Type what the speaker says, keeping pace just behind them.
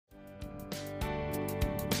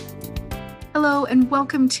Hello and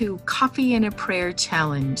welcome to Coffee and a Prayer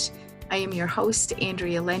Challenge. I am your host,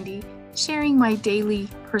 Andrea Lendy, sharing my daily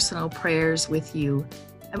personal prayers with you.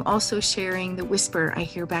 I'm also sharing the whisper I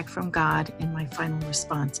hear back from God and my final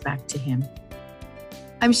response back to Him.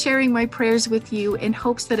 I'm sharing my prayers with you in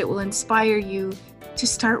hopes that it will inspire you to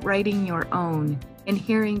start writing your own and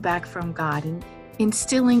hearing back from God and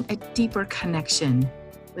instilling a deeper connection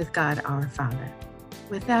with God our Father.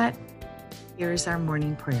 With that, here is our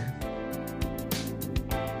morning prayer.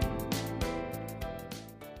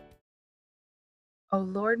 O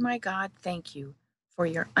Lord my God, thank you for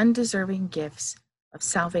your undeserving gifts of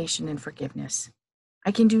salvation and forgiveness.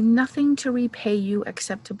 I can do nothing to repay you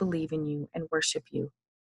except to believe in you and worship you.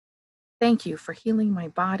 Thank you for healing my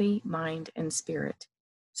body, mind, and spirit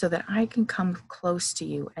so that I can come close to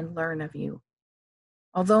you and learn of you.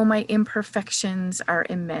 Although my imperfections are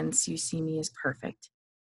immense, you see me as perfect.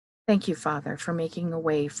 Thank you, Father, for making a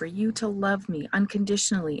way for you to love me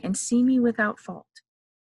unconditionally and see me without fault.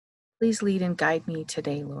 Please lead and guide me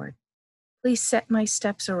today, Lord. Please set my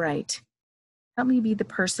steps aright. Help me be the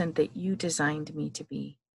person that you designed me to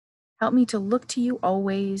be. Help me to look to you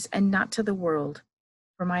always and not to the world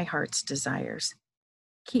for my heart's desires.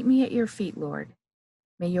 Keep me at your feet, Lord.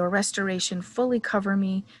 May your restoration fully cover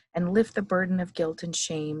me and lift the burden of guilt and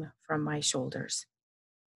shame from my shoulders.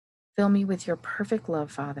 Fill me with your perfect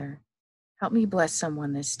love, Father. Help me bless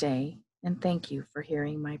someone this day, and thank you for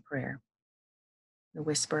hearing my prayer. The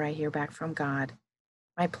whisper I hear back from God.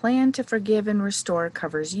 My plan to forgive and restore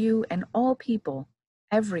covers you and all people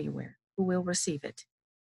everywhere who will receive it.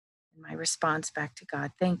 And my response back to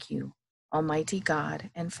God, thank you, Almighty God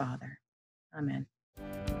and Father. Amen.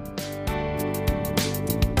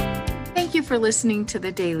 Thank you for listening to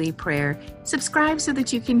the Daily Prayer. Subscribe so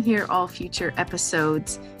that you can hear all future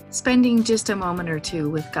episodes, spending just a moment or two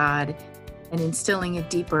with God and instilling a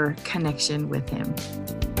deeper connection with Him.